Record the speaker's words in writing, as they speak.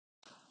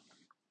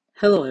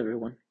Hello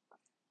everyone,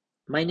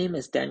 my name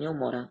is Daniel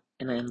Mora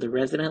and I am the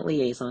resident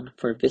liaison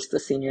for Vista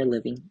Senior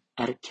Living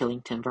at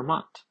Killington,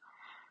 Vermont.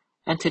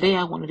 And today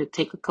I wanted to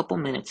take a couple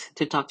minutes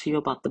to talk to you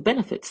about the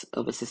benefits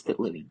of assisted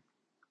living.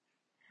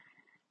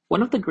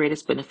 One of the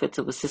greatest benefits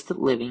of assisted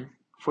living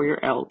for your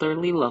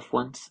elderly loved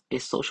ones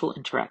is social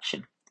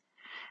interaction.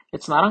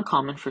 It's not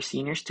uncommon for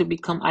seniors to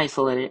become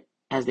isolated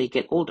as they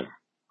get older.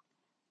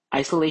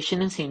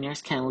 Isolation in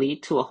seniors can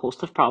lead to a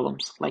host of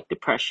problems like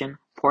depression,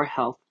 poor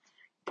health,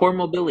 poor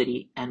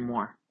mobility, and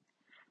more.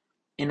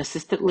 In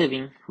assisted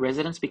living,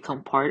 residents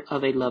become part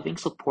of a loving,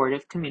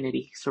 supportive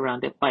community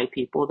surrounded by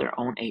people their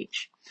own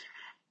age.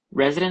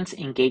 Residents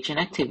engage in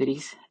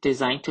activities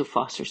designed to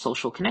foster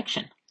social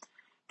connection,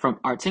 from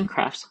arts and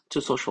crafts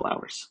to social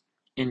hours.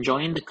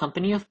 Enjoying the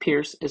company of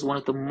peers is one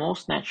of the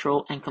most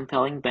natural and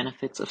compelling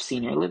benefits of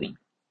senior living.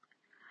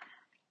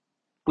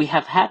 We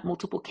have had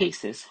multiple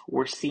cases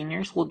where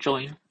seniors will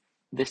join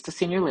Vista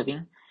Senior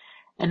Living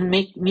and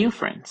make new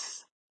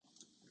friends.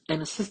 An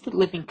assisted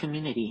living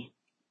community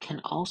can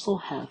also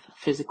have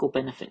physical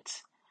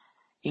benefits.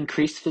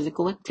 Increased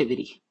physical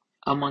activity.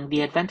 Among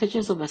the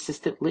advantages of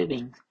assisted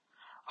living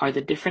are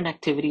the different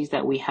activities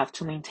that we have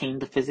to maintain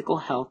the physical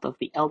health of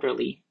the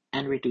elderly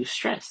and reduce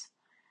stress.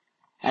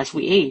 As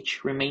we age,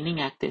 remaining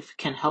active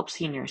can help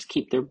seniors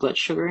keep their blood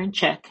sugar in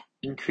check,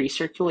 increase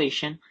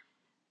circulation,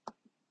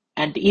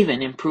 and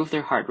even improve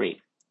their heart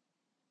rate.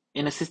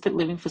 In assisted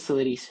living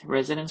facilities,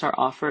 residents are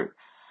offered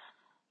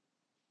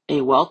a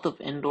wealth of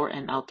indoor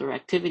and outdoor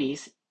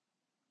activities,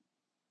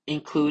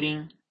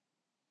 including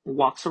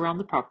walks around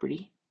the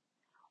property,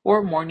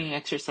 or morning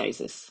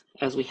exercises,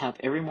 as we have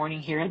every morning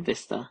here at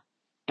Vista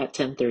at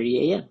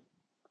 10:30 a.m.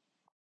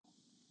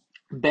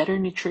 Better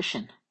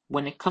nutrition.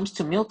 When it comes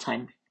to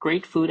mealtime,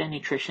 great food and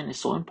nutrition is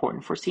so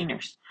important for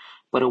seniors,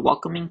 but a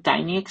welcoming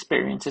dining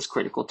experience is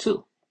critical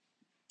too.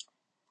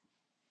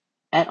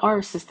 At our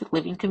assisted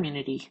living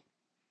community,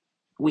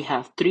 we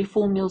have 3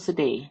 full meals a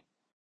day,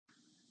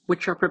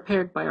 which are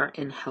prepared by our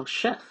in-house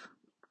chef.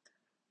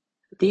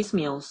 These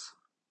meals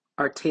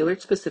are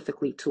tailored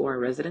specifically to our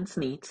residents'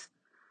 needs.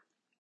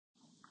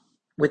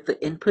 With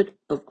the input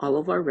of all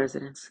of our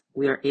residents,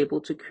 we are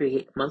able to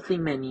create monthly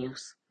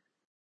menus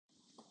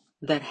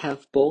that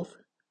have both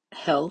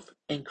health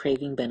and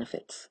craving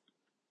benefits,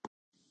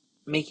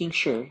 making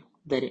sure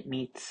that it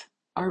meets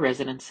our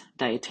residents'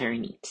 dietary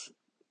needs.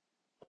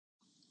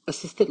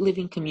 Assisted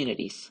living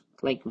communities,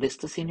 like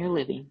Vista Senior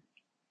Living,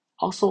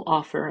 also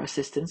offer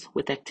assistance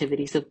with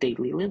activities of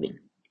daily living,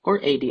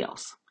 or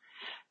ADLs,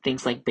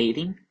 things like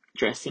bathing,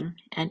 dressing,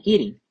 and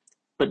eating.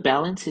 But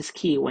balance is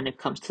key when it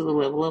comes to the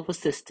level of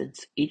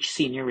assistance each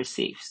senior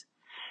receives.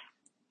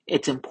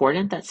 It's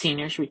important that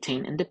seniors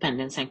retain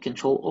independence and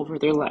control over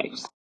their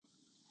lives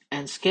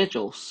and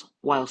schedules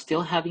while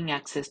still having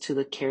access to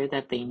the care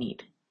that they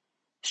need.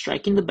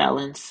 Striking the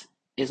balance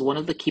is one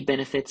of the key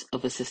benefits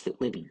of assisted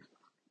living.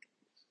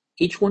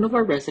 Each one of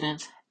our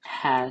residents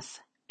has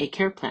a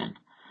care plan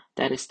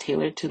that is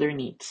tailored to their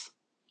needs.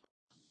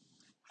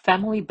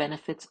 Family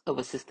benefits of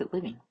assisted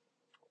living.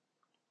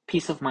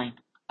 Peace of mind.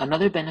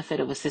 Another benefit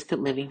of assisted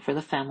living for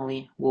the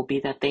family will be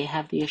that they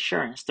have the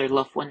assurance their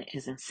loved one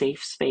is in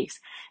safe space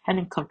and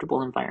in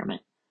comfortable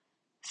environment.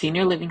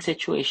 Senior living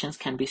situations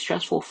can be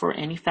stressful for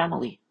any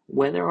family,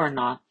 whether or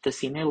not the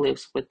senior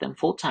lives with them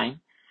full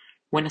time.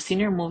 When a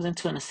senior moves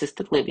into an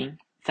assisted living,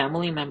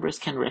 family members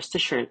can rest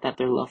assured that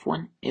their loved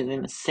one is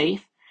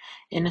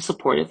in a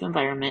supportive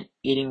environment,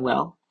 eating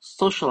well,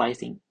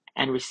 socializing,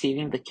 and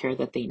receiving the care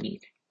that they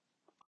need.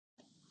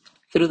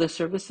 Through the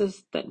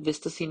services that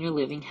Vista Senior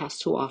Living has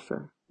to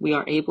offer, we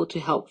are able to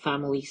help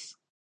families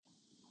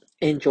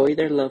enjoy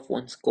their loved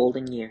ones'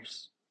 golden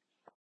years.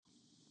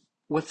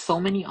 With so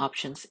many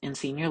options in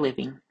senior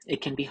living,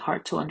 it can be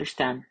hard to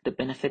understand the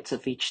benefits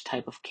of each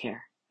type of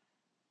care.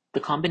 The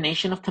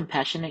combination of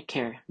compassionate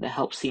care that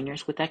helps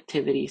seniors with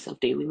activities of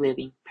daily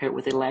living paired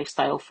with a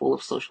lifestyle full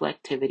of social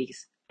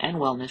activities and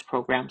wellness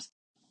programs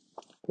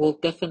will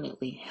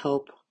definitely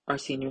help our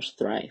seniors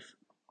thrive.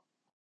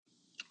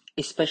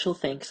 A special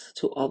thanks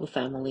to all the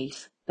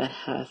families that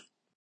have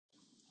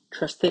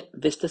trusted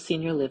Vista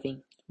Senior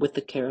Living with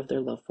the care of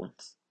their loved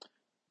ones.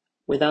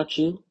 Without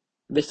you,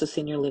 Vista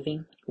Senior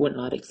Living would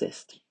not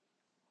exist.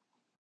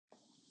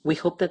 We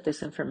hope that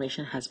this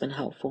information has been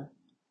helpful,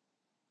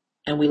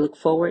 and we look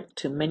forward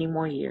to many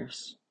more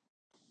years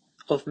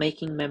of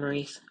making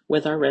memories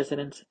with our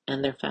residents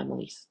and their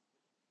families,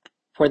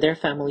 for their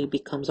family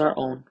becomes our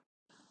own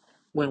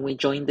when we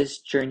join this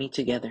journey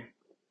together.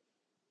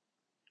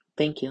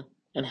 Thank you,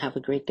 and have a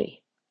great day.